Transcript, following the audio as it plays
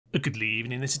A good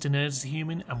evening, this is the Nerds the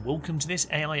Human, and welcome to this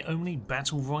AI-only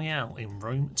Battle Royale in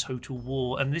Rome Total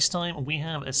War. And this time we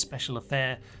have a special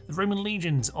affair. The Roman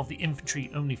legions of the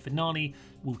Infantry-only finale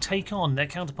will take on their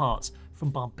counterparts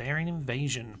from Barbarian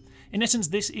Invasion. In essence,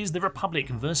 this is the Republic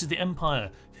versus the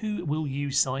Empire. Who will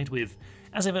you side with?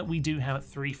 As ever, we do have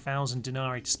 3,000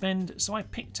 denarii to spend, so I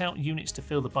picked out units to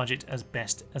fill the budget as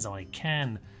best as I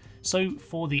can. So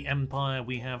for the Empire,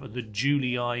 we have the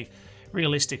Julii.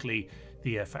 Realistically,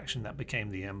 the faction that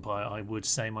became the Empire, I would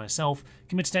say myself.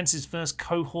 Comitatenses first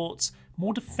cohorts,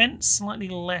 more defence, slightly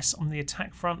less on the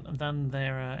attack front than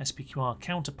their SPQR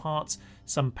counterparts.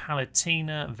 Some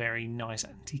Palatina, very nice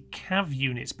anti-cav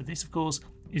units, but this of course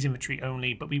is infantry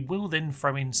only. But we will then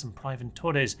throw in some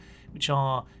Praeventores, which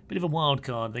are a bit of a wild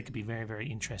card. They could be very, very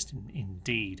interesting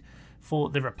indeed. For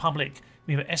the Republic,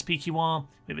 we have SPQR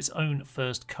with its own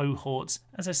first cohorts.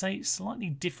 As I say, slightly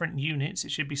different units,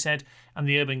 it should be said, and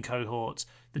the urban cohorts,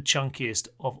 the chunkiest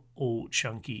of all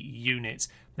chunky units.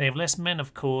 They have less men,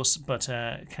 of course, but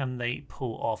can they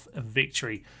pull off a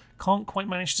victory? Can't quite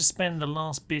manage to spend the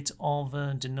last bit of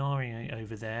denarii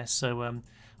over there, so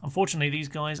unfortunately these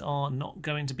guys are not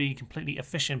going to be completely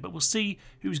efficient, but we'll see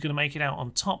who's going to make it out on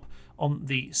top on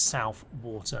the South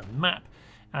Water map.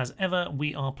 As ever,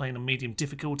 we are playing on medium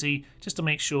difficulty just to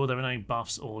make sure there are no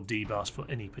buffs or debuffs for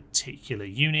any particular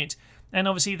unit. And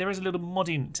obviously there is a little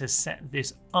modding to set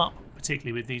this up,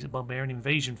 particularly with these Barbarian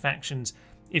Invasion factions.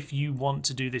 If you want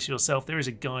to do this yourself, there is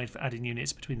a guide for adding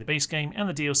units between the base game and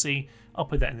the DLC. I'll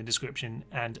put that in the description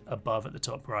and above at the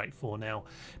top right for now.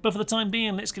 But for the time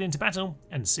being, let's get into battle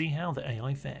and see how the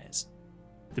AI fares.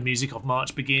 The music of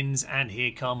March begins, and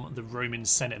here come the Roman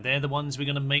Senate. They're the ones we're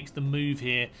going to make the move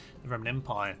here. The Roman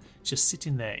Empire just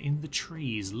sitting there in the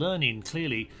trees, learning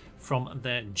clearly from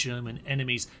their German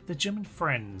enemies, their German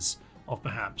friends of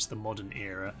perhaps the modern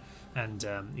era. And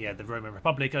yeah, the Roman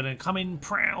Republic are going to come in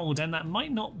proud, and that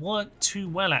might not work too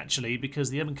well actually,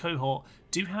 because the urban cohort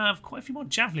do have quite a few more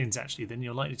javelins actually than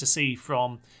you're likely to see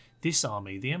from this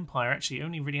army. The Empire actually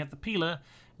only really had the Peeler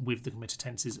with the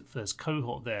Comitatenses first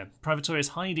cohort there. Praetorius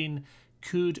hiding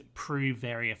could prove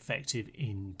very effective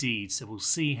indeed, so we'll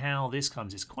see how this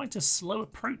comes. It's quite a slow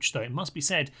approach though, it must be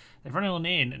said. They're running on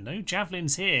in, no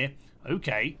javelins here.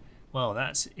 Okay, well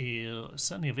that's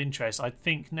certainly of interest. I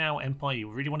think now, Empire,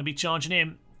 you really want to be charging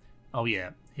in. Oh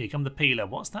yeah, here come the Peeler.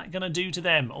 What's that going to do to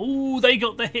them? Oh, they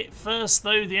got the hit first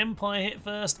though. The Empire hit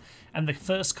first, and the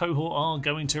first cohort are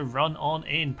going to run on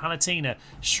in. Palatina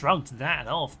shrugged that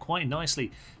off quite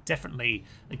nicely. Definitely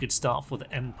a good start for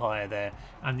the Empire there.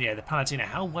 And yeah, the Palatina,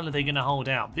 how well are they going to hold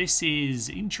out? This is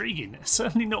intriguing.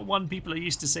 Certainly not one people are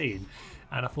used to seeing.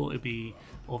 And I thought it would be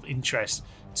of interest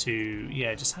to,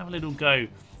 yeah, just have a little go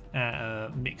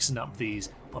mixing up these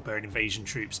Barbarian Invasion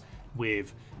troops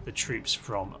with the troops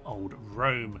from old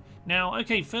Rome. Now,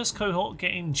 okay, first cohort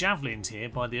getting javelins here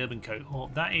by the urban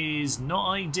cohort. That is not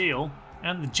ideal.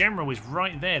 And the general is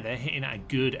right there. They're hitting at a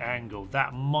good angle.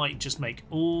 That might just make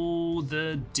all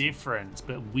the difference,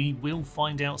 but we will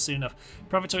find out soon enough.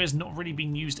 Praetorius has not really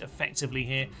been used effectively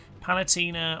here.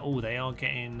 Palatina, oh, they are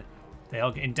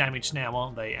getting damaged now,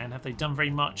 aren't they? And have they done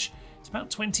very much? It's about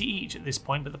 20 each at this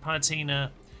point, but the Palatina,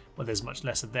 well, there's much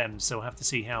less of them, so we'll have to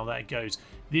see how that goes.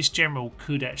 This general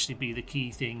could actually be the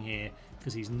key thing here,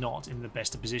 because he's not in the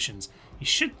best of positions. He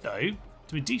should, though,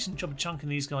 do a decent job of chunking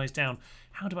these guys down.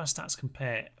 How do our stats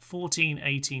compare? 14,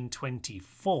 18,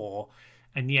 24.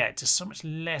 And yet, just so much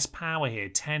less power here.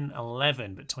 10,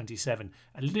 11, but 27.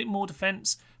 A little bit more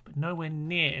defense, but nowhere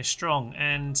near as strong.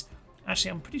 And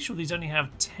actually, I'm pretty sure these only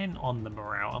have 10 on the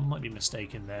morale. I might be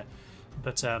mistaken there.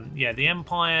 But yeah, the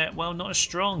Empire, well, not as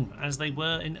strong as they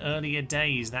were in earlier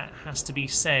days. That has to be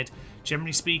said.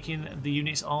 Generally speaking, the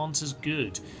units aren't as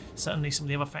good. Certainly some of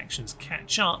the other factions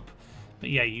catch up. But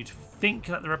yeah, you'd think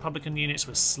that the Republican units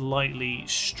were slightly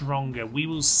stronger. We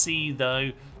will see,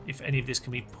 though, if any of this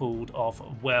can be pulled off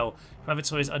well.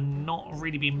 Praetorians are not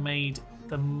really being made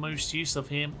the most use of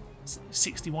here.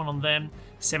 61 on them,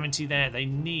 70 there. They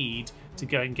need to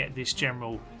go and get this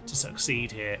general to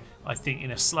succeed here. I think in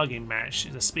a slugging match,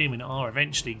 the spearmen are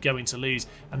eventually going to lose,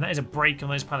 and that is a break on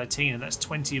those Palatina. That's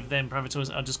 20 of them. Praetorians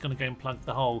are just going to go and plug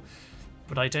the hole,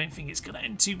 but I don't think it's going to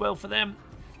end too well for them.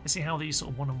 Let's see how these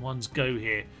sort of one-on-ones go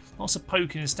here. Lots of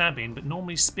poking and stabbing, but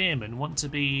normally spearmen want to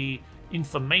be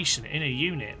information in a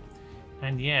unit.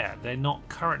 And yeah, they're not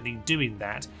currently doing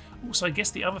that. Also, I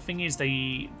guess the other thing is, do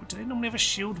they normally have a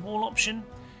shield wall option?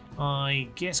 I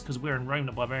guess because we're in Rome,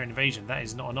 not Barbarian Invasion, that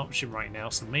is not an option right now.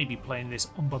 So maybe playing this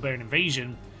on Barbarian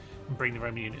Invasion and bring the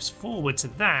Roman units forward to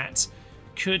that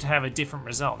could have a different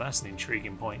result. That's an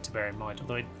intriguing point to bear in mind.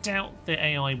 Although I doubt the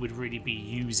AI would really be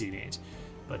using it.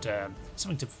 But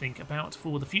something to think about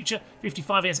for the future.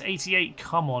 55 against 88.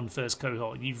 Come on, first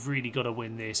cohort. You've really got to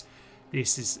win this.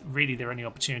 This is really their only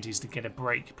opportunities to get a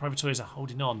break. Privateers are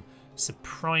holding on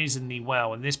surprisingly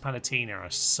well, and this Palatina are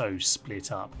so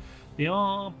split up. They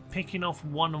are picking off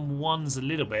one-on-ones a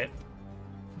little bit,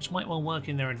 which might well work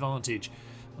in their advantage,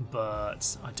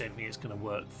 but I don't think it's going to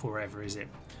work forever, is it?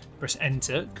 Press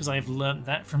enter, because I have learnt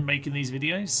that from making these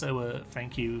videos, so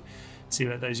thank you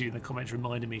to those of you in the comments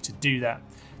reminding me to do that.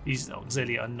 These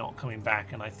auxiliary are not coming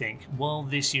back, and I think while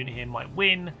this unit here might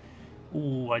win,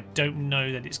 I don't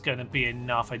know that it's going to be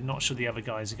enough. I'm not sure the other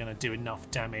guys are going to do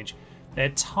enough damage. They're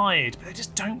tired, but they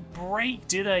just don't break,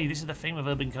 do they? This is the thing with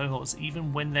urban cohorts.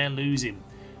 Even when they're losing,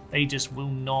 they just will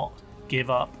not give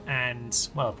up. And,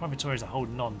 well, Privateers are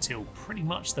holding on till pretty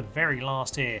much the very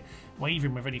last here,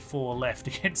 wavering with only 4 left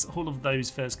against all of those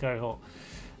first cohort.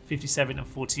 57 and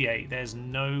 48. There's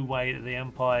no way that the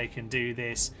Empire can do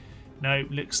this. No,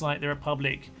 looks like the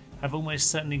Republic have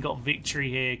almost certainly got victory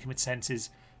here. Committenses,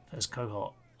 first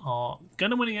cohort, are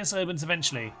going to win against Urbans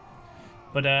eventually.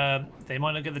 But they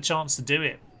might not get the chance to do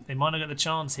it. They might not get the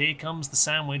chance. Here comes the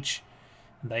sandwich.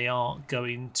 They are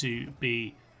going to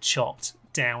be chopped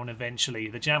down eventually.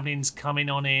 The Javelins coming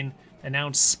on in. They're now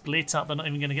split up. They're not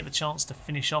even going to get the chance to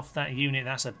finish off that unit.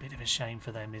 That's a bit of a shame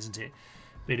for them, isn't it?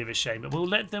 Bit of a shame. But we'll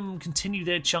let them continue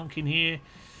their chunking here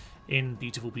in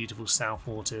beautiful, beautiful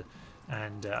Southwater.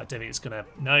 And I don't think it's going to...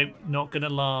 No, not going to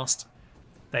last.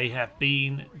 They have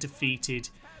been defeated.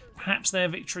 Perhaps their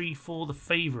victory for the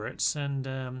favourites, and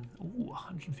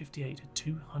 158 to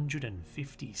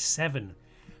 257.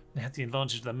 They had the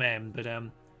advantage of the men, but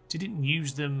didn't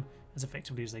use them as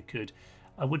effectively as they could.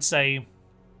 I would say,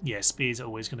 yeah, spears are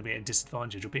always going to be at a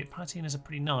disadvantage, albeit Palatinas are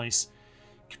pretty nice.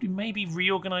 Could we maybe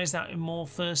reorganise that in more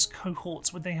first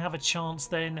cohorts? Would they have a chance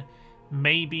then?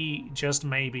 Maybe, just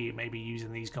maybe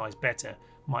using these guys better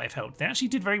might have helped. They actually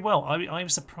did very well. I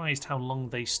was surprised how long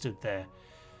they stood there.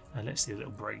 Let's see a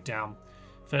little breakdown.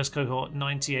 First cohort,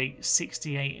 98,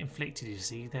 68 inflicted. You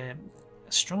see, they're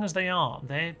as strong as they are.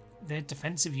 They're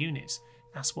defensive units.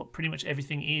 That's what pretty much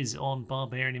everything is on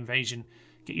Barbarian Invasion.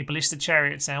 Get your ballista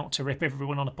chariots out to rip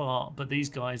everyone on apart, but these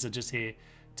guys are just here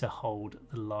to hold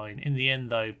the line. In the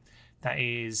end, though, that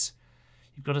is,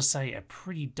 you've got to say, a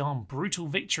pretty darn brutal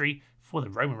victory for the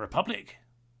Roman Republic.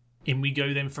 In we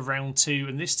go then for round 2,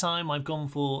 and this time I've gone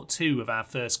for 2 of our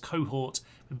first cohort,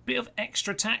 with a bit of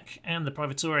extra attack, and the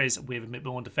Privateers with a bit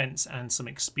more defence and some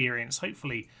experience.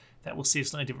 Hopefully that will see a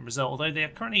slightly different result, although they are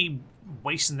currently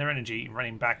wasting their energy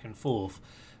running back and forth.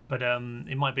 But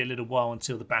it might be a little while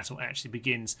until the battle actually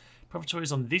begins.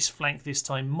 Privateers on this flank this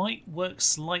time might work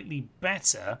slightly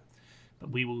better, but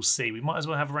we will see. We might as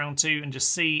well have round 2 and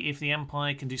just see if the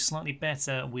Empire can do slightly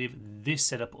better with this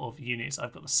setup of units.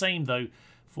 I've got the same, though,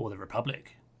 for the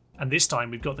Republic. And this time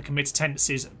we've got the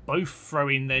committenses both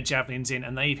throwing their javelins in,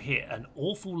 and they've hit an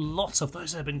awful lot of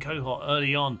those urban cohort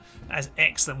early on. That's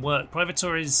excellent work.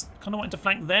 Privateers kind of wanted to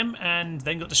flank them and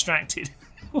then got distracted.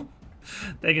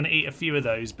 They're going to eat a few of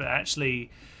those, but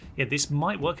actually, yeah, this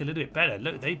might work a little bit better.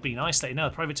 Look, they've been isolated now.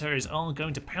 The Privateers are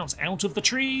going to pounce out of the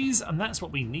trees, and that's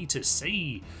what we need to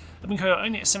see. Urban cohort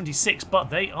only at 76, but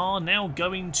they are now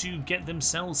going to get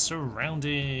themselves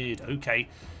surrounded. Okay.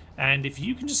 And if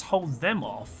you can just hold them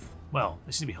off, well,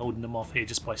 they seem to be holding them off here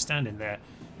just by standing there.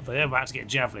 Although they're about to get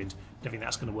javelined, I don't think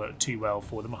that's going to work too well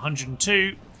for them.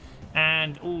 102,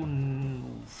 and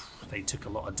they took a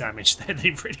lot of damage there.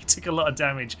 They really took a lot of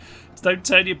damage. Don't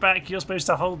turn your back. You're supposed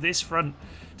to hold this front.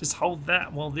 Just hold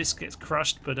that while this gets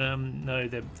crushed. But no,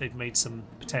 they've made some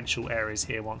potential errors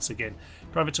here once again.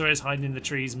 Privateers hiding in the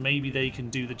trees. Maybe they can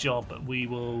do the job, but we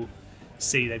will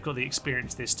see. They've got the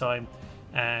experience this time,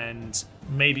 and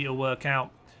maybe it'll work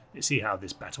out. Let's see how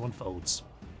this battle unfolds.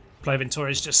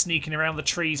 Privateers just sneaking around the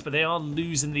trees, but they are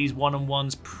losing these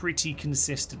one-on-ones pretty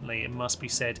consistently, it must be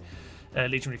said.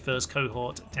 Legionary first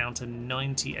cohort down to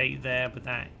 98 there, but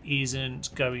that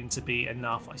isn't going to be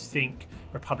enough. I think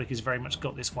Republic has very much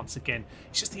got this once again.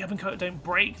 It's just the urban cohort don't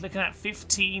break. Look at that,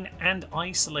 15 and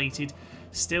isolated,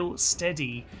 still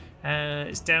steady.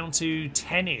 It's down to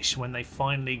 10-ish when they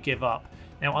finally give up.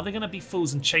 Now, are they going to be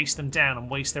fools and chase them down and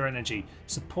waste their energy?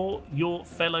 Support your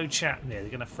fellow chap. There, they're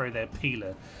going to throw their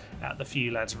peeler at the few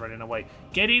lads running away.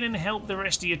 Get in and help the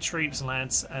rest of your troops,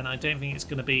 lads. And I don't think it's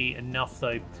going to be enough,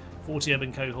 though. 40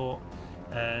 urban cohort.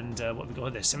 And what have we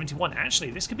got there? 71.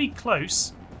 Actually, this could be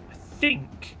close. I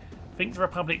think the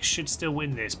Republic should still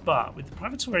win this. But with the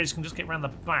Privateers can just get around the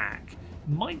back,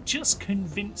 might just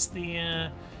convince the...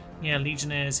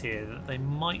 Legionnaires here, that they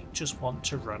might just want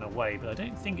to run away, but I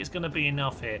don't think it's going to be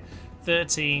enough here.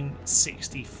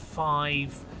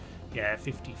 1365. Yeah,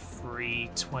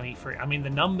 53, 23. I mean, the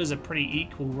numbers are pretty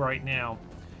equal right now.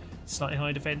 Slightly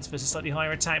higher defense versus slightly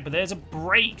higher attack, but there's a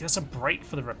break. That's a break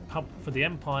for the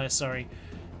Empire, sorry.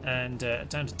 And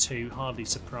down to 2, hardly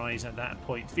surprised at that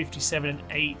point. 57 and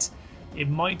 8. It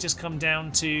might just come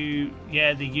down to,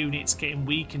 yeah, the units getting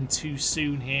weakened too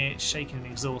soon here, shaken and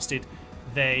exhausted.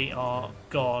 They are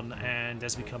gone, and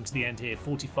as we come to the end here,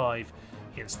 45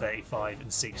 against 35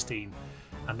 and 16.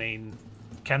 I mean,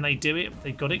 can they do it?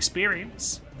 They've got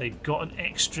experience. They've got an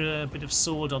extra bit of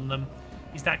sword on them.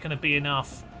 Is that going to be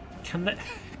enough? Can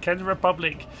the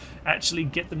Republic actually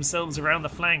get themselves around the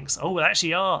flanks? Oh, they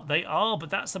actually are. They are, but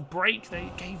that's a break.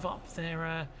 They gave up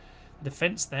their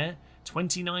defense there.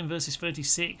 29 versus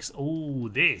 36. Oh,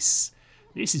 this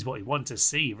is what we want to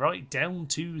see, right down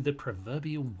to the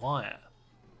proverbial wire.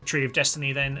 Tree of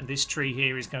Destiny then. This tree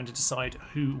here is going to decide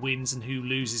who wins and who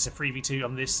loses. A 3v2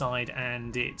 on this side,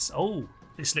 and it's... Oh,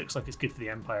 this looks like it's good for the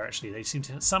Empire, actually. They seem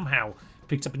to have somehow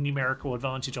picked up a numerical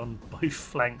advantage on both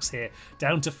flanks here.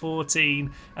 Down to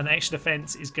 14, and the extra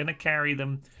defense is going to carry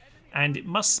them. And it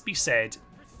must be said,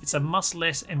 it's a much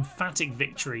less emphatic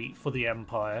victory for the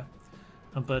Empire.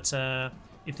 But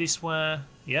if this were...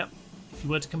 Yep, if you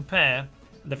were to compare,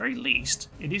 at the very least,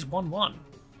 it is 1-1.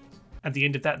 At the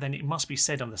end of that, then, it must be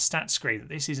said on the stats screen that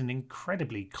this is an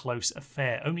incredibly close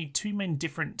affair. Only 2 men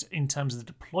different in terms of the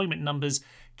deployment numbers,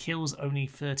 kills only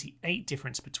 38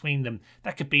 difference between them.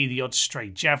 That could be the odd stray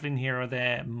javelin here or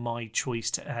there, my choice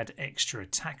to add extra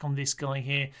attack on this guy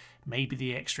here, maybe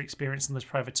the extra experience on those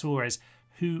Privatores,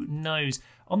 who knows.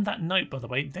 On that note, by the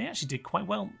way, they actually did quite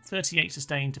well. 38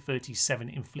 sustained to 37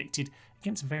 inflicted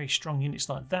against very strong units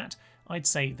like that. I'd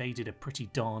say they did a pretty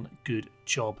darn good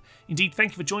job. Indeed,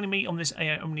 thank you for joining me on this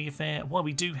AI only affair. While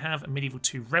we do have a Medieval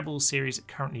 2 Rebels series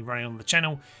currently running on the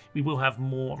channel, we will have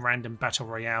more random battle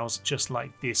royales just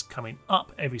like this coming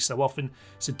up every so often,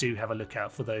 so do have a look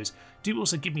out for those. Do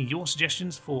also give me your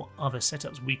suggestions for other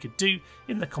setups we could do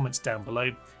in the comments down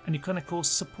below, and you can of course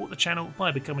support the channel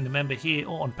by becoming a member here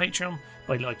or on Patreon,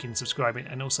 by liking, subscribing,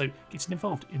 and also getting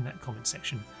involved in that comment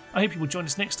section. I hope you will join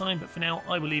us next time, but for now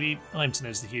I will leave you. I'm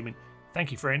Tenez the Human. Thank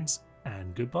you, friends,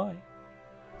 and goodbye.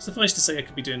 Suffice to say, I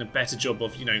could be doing a better job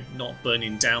of, not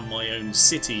burning down my own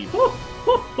city.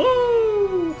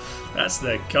 That's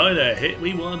the kind of hit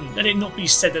we want. Let it not be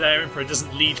said that our Emperor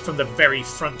doesn't lead from the very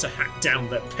front to hack down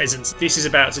the peasants. This is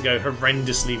about to go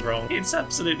horrendously wrong. It's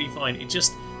absolutely fine. It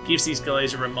just gives these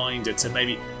guys a reminder to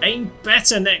maybe aim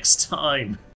better next time.